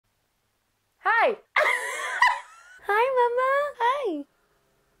Hi.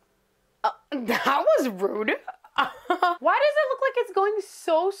 That was rude. Why does it look like it's going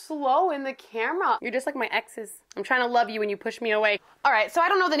so slow in the camera? You're just like my exes. I'm trying to love you and you push me away. All right, so I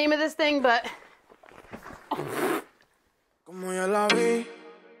don't know the name of this thing, but... Como ya la vi,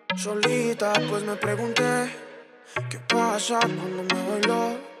 solita, pues me pregunté qué pasa cuando me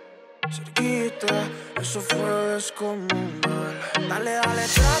bailó cerquita. Eso fue descomunal. Dale, dale,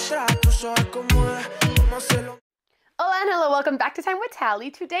 tra, tra, tú sabes cómo es, cómo hacerlo. Hola and hello, welcome back to Time with Tali.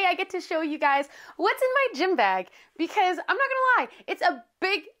 Today I get to show you guys what's in my gym bag because I'm not gonna lie, it's a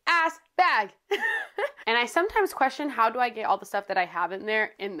big ass bag. And I sometimes question how do I get all the stuff that I have in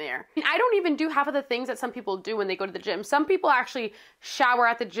there. I don't even do half of the things that some people do when they go to the gym. Some people actually shower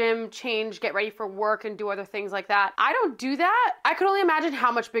at the gym, change, get ready for work and do other things like that. I don't do that. I could only imagine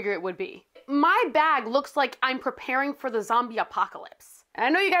how much bigger it would be. My bag looks like I'm preparing for the zombie apocalypse. And I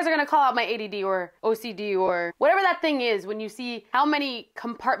know you guys are gonna call out my ADD or OCD or whatever that thing is when you see how many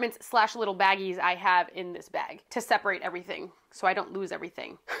compartments slash little baggies I have in this bag to separate everything so I don't lose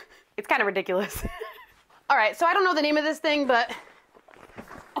everything. It's kind of ridiculous. All right, so I don't know the name of this thing, but...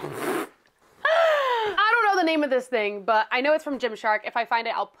 I don't know the name of this thing, but I know it's from Gymshark. If I find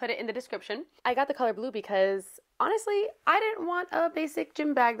it, I'll put it in the description. I got the color blue because honestly, I didn't want a basic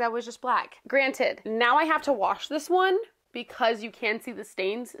gym bag that was just black. Granted, now I have to wash this one because you can see the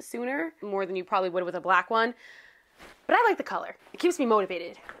stains sooner, more than you probably would with a black one. But I like the color. It keeps me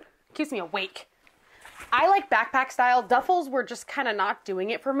motivated. It keeps me awake. I like backpack style. Duffels were just kind of not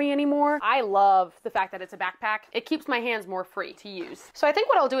doing it for me anymore. I love the fact that it's a backpack. It keeps my hands more free to use. So I think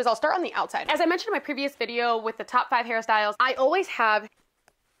what I'll do is I'll start on the outside. As I mentioned in my previous video with the top 5 hairstyles, I always have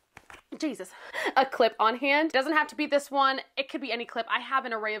a clip on hand. It doesn't have to be this one. It could be any clip. I have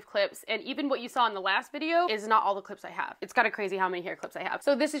an array of clips, and even what you saw in the last video is not all the clips I have. It's kind of crazy how many hair clips I have.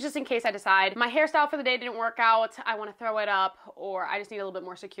 So this is just in case I decide my hairstyle for the day didn't work out, I want to throw it up, or I just need a little bit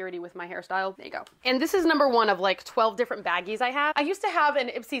more security with my hairstyle. There you go. And this is number 1 of like 12 different baggies I have. I used to have an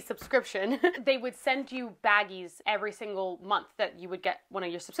Ipsy subscription. They would send you baggies every single month that you would get one of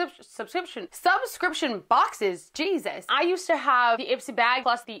your subscription boxes. Jesus. I used to have the Ipsy bag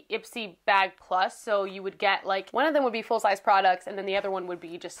plus the Ipsy bag plus, so you would get like, one of them would be full-size products and then the other one would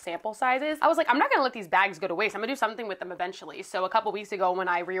be just sample sizes. I was like, I'm not gonna let these bags go to waste. I'm gonna do something with them eventually. So a couple weeks ago when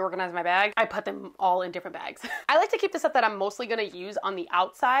I reorganized my bag, I put them all in different bags. I like to keep the stuff that I'm mostly gonna use on the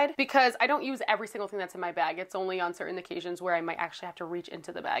outside because I don't use every single thing that's in my bag. It's only on certain occasions where I might actually have to reach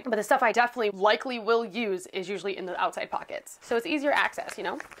into the bag. But the stuff I definitely likely will use is usually in the outside pockets. So it's easier access, you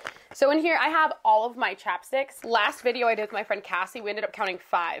know? So in here, I have all of my chapsticks. Last video I did with my friend Cassie, we ended up counting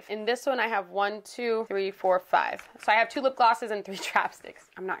 5. In this one, I have 1, 2, 3, 4, 5. So I have 2 lip glosses and 3 chapsticks.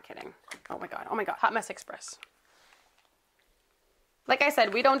 I'm not kidding. Oh my God, oh my God. Hot Mess Express. Like I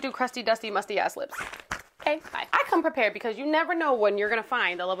said, we don't do crusty, dusty, musty ass lips. Okay, bye. I come prepared because you never know when you're gonna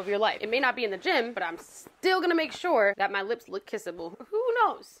find the love of your life. It may not be in the gym, but I'm still gonna make sure that my lips look kissable. Who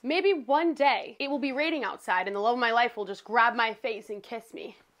knows? Maybe one day it will be raining outside and the love of my life will just grab my face and kiss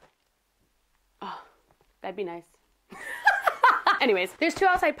me. Oh, that'd be nice. Anyways, there's 2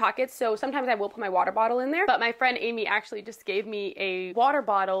 outside pockets, so sometimes I will put my water bottle in there, but my friend Amy actually just gave me a water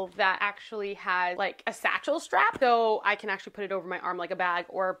bottle that actually has like a satchel strap, so I can actually put it over my arm like a bag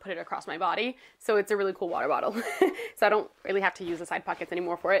or put it across my body. So it's a really cool water bottle. So I don't really have to use the side pockets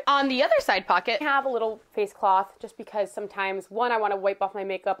anymore for it. On the other side pocket, I have a little face cloth just because sometimes, 1, I want to wipe off my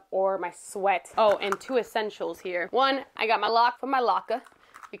makeup or my sweat. Oh, and 2 essentials here. 1, I got my lock from my locker,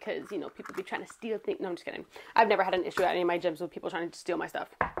 because, you know, people be trying to steal things. No, I'm just kidding. I've never had an issue at any of my gyms with people trying to steal my stuff.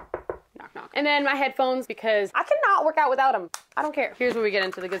 Knock, knock. And then my headphones, because I cannot work out without them. I don't care. Here's where we get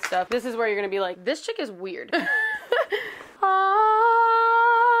into the good stuff. This is where you're gonna be like, this chick is weird.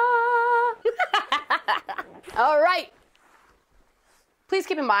 All right. Please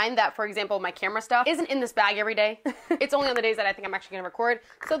keep in mind that, for example, my camera stuff isn't in this bag every day. It's only on the days that I think I'm actually gonna record.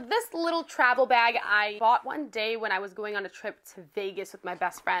 So this little travel bag I bought one day when I was going on a trip to Vegas with my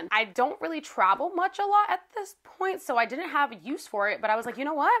best friend. I don't really travel much a lot at this point, so I didn't have use for it, but I was like, you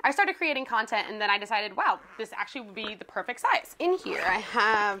know what? I started creating content and then I decided, wow, this actually would be the perfect size. In here, I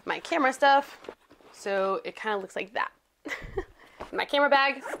have my camera stuff. So it kind of looks like that. My camera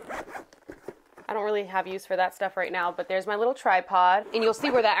bag. I don't really have use for that stuff right now, but there's my little tripod. And you'll see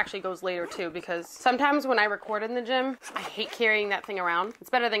where that actually goes later too, because sometimes when I record in the gym, I hate carrying that thing around. It's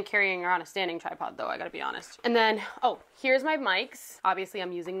better than carrying around a standing tripod though, I gotta be honest. And then, oh, here's my mics. Obviously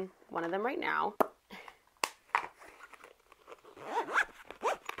I'm using one of them right now.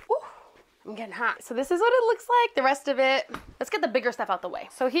 I'm getting hot. So this is what it looks like. The rest of it, let's get the bigger stuff out the way.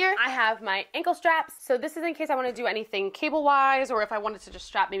 So here I have my ankle straps. So this is in case I want to do anything cable wise, or if I wanted to just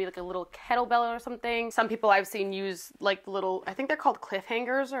strap maybe like a little kettlebell or something. Some people I've seen use like little, I think they're called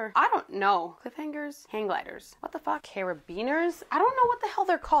cliffhangers, or I don't know. Cliffhangers? Hang gliders. What the fuck? Carabiners? I don't know what the hell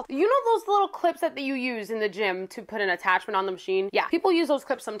they're called. You know those little clips that you use in the gym to put an attachment on the machine? Yeah, people use those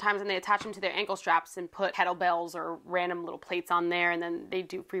clips sometimes and they attach them to their ankle straps and put kettlebells or random little plates on there, and then they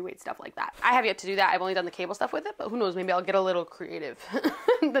do free weight stuff like that. I have yet to do that. I've only done the cable stuff with it, but who knows, maybe I'll get a little creative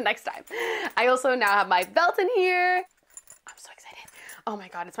the next time. I also now have my belt in here. I'm so excited. Oh my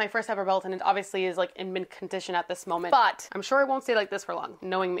God, it's my first ever belt and it obviously is like in mint condition at this moment, but I'm sure it won't stay like this for long,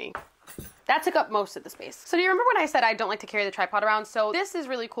 knowing me. That took up most of the space. So do you remember when I said I don't like to carry the tripod around? So this is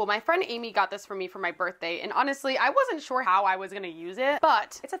really cool. My friend Amy got this for me for my birthday, and honestly, I wasn't sure how I was gonna use it,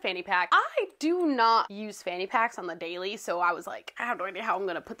 but it's a fanny pack. I do not use fanny packs on the daily, so I was like, I have no idea how I'm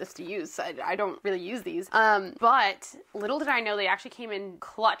gonna put this to use. I don't really use these. But little did I know they actually came in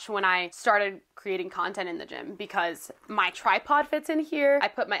clutch when I started creating content in the gym, because my tripod fits in here. I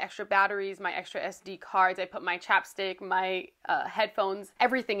put my extra batteries, my extra SD cards, I put my chapstick, my headphones,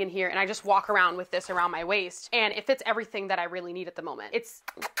 everything in here, and I just walk around with this around my waist, and it fits everything that I really need at the moment. It's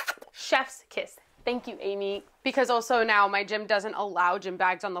chef's kiss. Thank you, Amy. Because also now my gym doesn't allow gym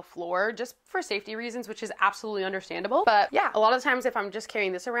bags on the floor just for safety reasons, which is absolutely understandable. But yeah, a lot of times if I'm just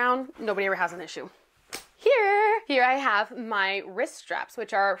carrying this around, nobody ever has an issue. Here I have my wrist straps,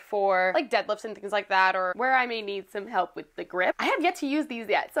 which are for like deadlifts and things like that, or where I may need some help with the grip. I have yet to use these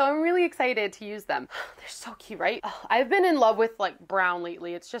yet, so I'm really excited to use them. They're so cute, right? Oh, I've been in love with like brown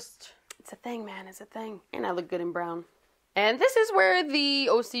lately. It's a thing, man, it's a thing. And I look good in brown. And this is where the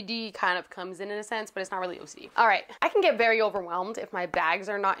OCD kind of comes in a sense, but it's not really OCD. All right, I can get very overwhelmed if my bags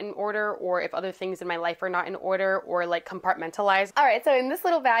are not in order, or if other things in my life are not in order, or like compartmentalized. All right, so in this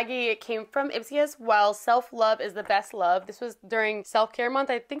little baggie, it came from Ipsy as well. Self-love is the best love. This was during self-care month.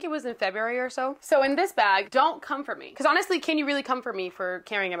 I think it was in February or so. So in this bag, don't come for me. Because honestly, can you really come for me for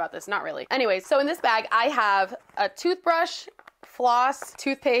caring about this? Not really. Anyways, so in this bag, I have a toothbrush, floss,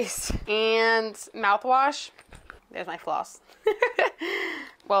 toothpaste, and mouthwash. There's my floss.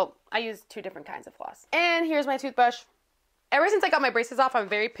 Well, I use two different kinds of floss. And here's my toothbrush. Ever since I got my braces off, I'm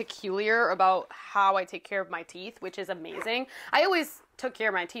very peculiar about how I take care of my teeth, which is amazing. I always took care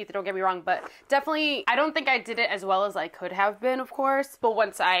of my teeth, don't get me wrong, but definitely, I don't think I did it as well as I could have been, of course. But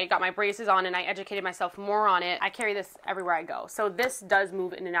once I got my braces on and I educated myself more on it, I carry this everywhere I go. So this does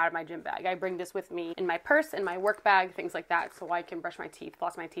move in and out of my gym bag. I bring this with me in my purse, in my work bag, things like that, so I can brush my teeth,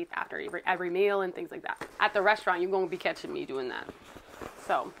 floss my teeth after every meal and things like that. At the restaurant, you're going to be catching me doing that.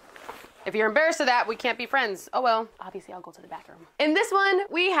 So if you're embarrassed of that, we can't be friends. Oh well, obviously I'll go to the bathroom. In this one,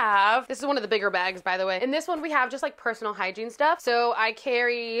 we have, this is one of the bigger bags, by the way. In this one, we have just like personal hygiene stuff. So I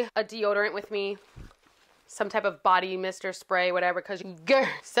carry a deodorant with me, some type of body mist or spray, whatever, because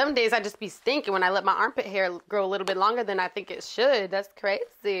some days I just be stinking when I let my armpit hair grow a little bit longer than I think it should. That's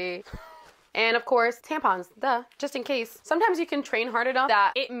crazy. And of course, tampons, duh, just in case. Sometimes you can train hard enough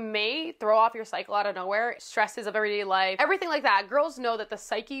that it may throw off your cycle out of nowhere, stresses of everyday life, everything like that. Girls know that the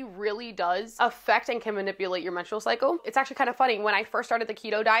psyche really does affect and can manipulate your menstrual cycle. It's actually kind of funny. When I first started the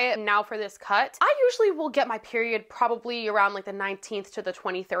keto diet, and now for this cut, I usually will get my period probably around like the 19th to the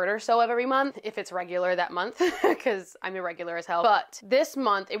 23rd or so of every month, if it's regular that month, because I'm irregular as hell. But this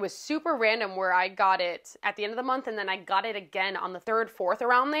month, it was super random where I got it at the end of the month, and then I got it again on the 3rd, 4th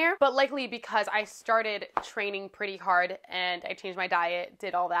around there. But likely because I started training pretty hard and I changed my diet,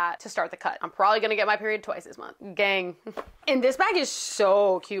 did all that to start the cut. I'm probably gonna get my period twice this month. Gang. And this bag is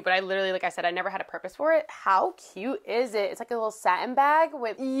so cute, but I literally, like I said, I never had a purpose for it. How cute is it? It's like a little satin bag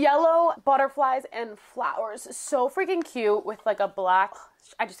with yellow butterflies and flowers. So freaking cute with like a black,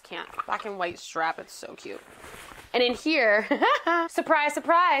 I just can't, black and white strap. It's so cute. And in here, surprise,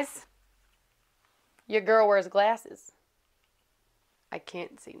 surprise, your girl wears glasses. I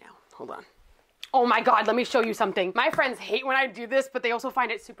can't see now. Hold on. Oh my God, let me show you something. My friends hate when I do this, but they also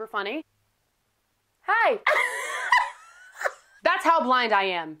find it super funny. Hi. That's how blind I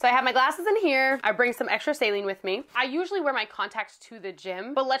am. So I have my glasses in here. I bring some extra saline with me. I usually wear my contacts to the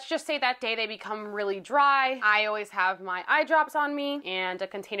gym, but let's just say that day they become really dry. I always have my eye drops on me and a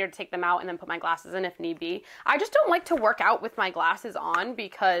container to take them out and then put my glasses in if need be. I just don't like to work out with my glasses on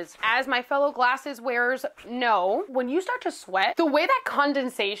because, as my fellow glasses wearers know, when you start to sweat, the way that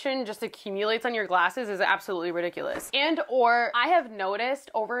condensation just accumulates on your glasses is absolutely ridiculous. And or I have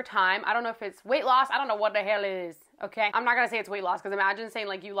noticed over time, I don't know if it's weight loss, I don't know what the hell it is. okay? I'm not gonna say it's weight loss, because imagine saying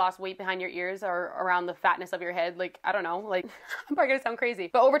like you lost weight behind your ears or around the fatness of your head. Like, I don't know, like I'm probably gonna sound crazy.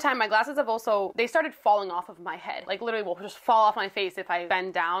 But over time, my glasses have also, they started falling off of my head. Like literally will just fall off my face if I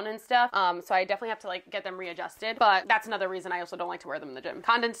bend down and stuff. So I definitely have to like get them readjusted. But that's another reason I also don't like to wear them in the gym.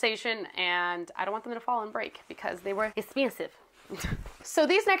 Condensation, and I don't want them to fall and break because they were expensive. So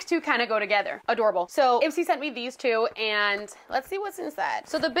these next two kind of go together. Adorable. So Ipsy sent me these two, and let's see what's inside.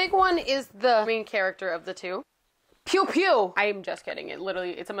 So the big one is the main character of the two. Pew pew. I'm just kidding.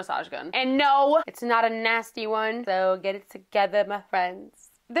 It's a massage gun. And no, it's not a nasty one. So get it together, my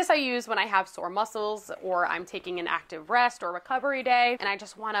friends. This I use when I have sore muscles or I'm taking an active rest or recovery day and I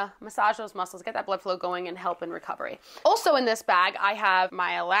just want to massage those muscles, get that blood flow going and help in recovery. Also in this bag, I have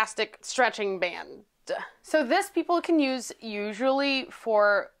my elastic stretching band. So this people can use usually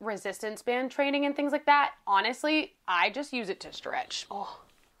for resistance band training and things like that. Honestly, I just use it to stretch. Oh,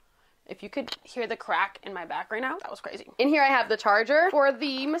 if you could hear the crack in my back right now, that was crazy. In here I have the charger for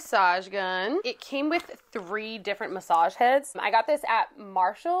the massage gun. It came with 3 different massage heads. I got this at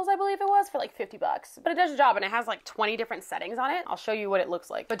Marshall's, I believe it was, for like 50 bucks. But it does the job and it has like 20 different settings on it. I'll show you what it looks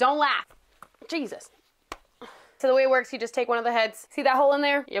like. But don't laugh. Jesus. So the way it works, you just take one of the heads. See that hole in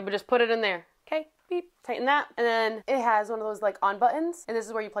there? Yeah, but just put it in there. Okay, beep, tighten that. And then it has one of those like on buttons. And this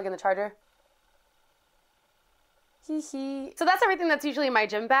is where you plug in the charger. So that's everything that's usually in my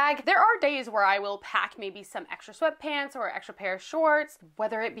gym bag. There are days where I will pack maybe some extra sweatpants or extra pair of shorts,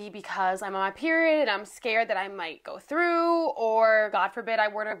 whether it be because I'm on my period and I'm scared that I might go through, or God forbid I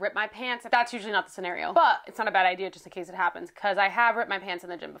were to rip my pants. That's usually not the scenario, but it's not a bad idea just in case it happens, because I have ripped my pants in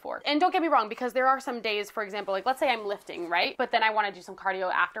the gym before. And don't get me wrong, because there are some days, for example, like let's say I'm lifting, right? But then I want to do some cardio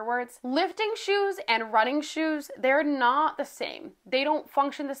afterwards. Lifting shoes and running shoes, they're not the same. They don't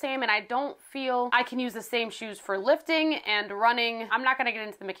function the same, and I don't feel I can use the same shoes for lifting and running. I'm not gonna get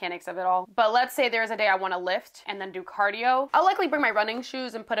into the mechanics of it all, but let's say there's a day I want to lift and then do cardio. I'll likely bring my running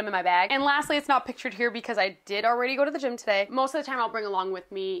shoes and put them in my bag. And lastly, it's not pictured here because I did already go to the gym today. Most of the time I'll bring along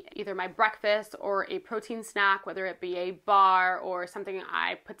with me either my breakfast or a protein snack, whether it be a bar or something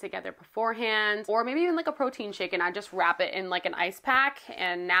I put together beforehand, or maybe even like a protein shake and I just wrap it in like an ice pack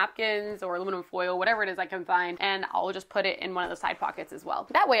and napkins or aluminum foil, whatever it is I can find, and I'll just put it in one of the side pockets as well.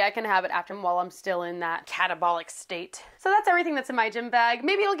 That way I can have it after while I'm still in that catabolic state. So that's everything that's in my gym bag.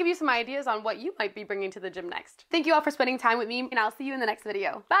 Maybe it'll give you some ideas on what you might be bringing to the gym next. Thank you all for spending time with me, and I'll see you in the next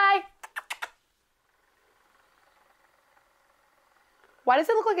video. Bye! Why does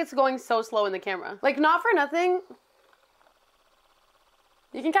it look like it's going so slow in the camera? Like, not for nothing.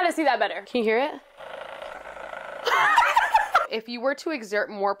 You can kind of see that better. Can you hear it? If you were to exert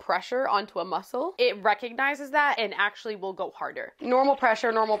more pressure onto a muscle, it recognizes that and actually will go harder. Normal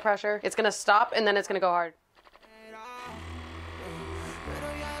pressure, it's gonna stop and then it's gonna go hard.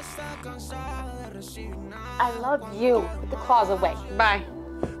 I love you. Put the claws away. Bye.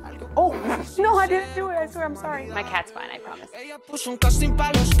 Oh, no, I didn't do it. I swear, I'm sorry. My cat's fine, I promise.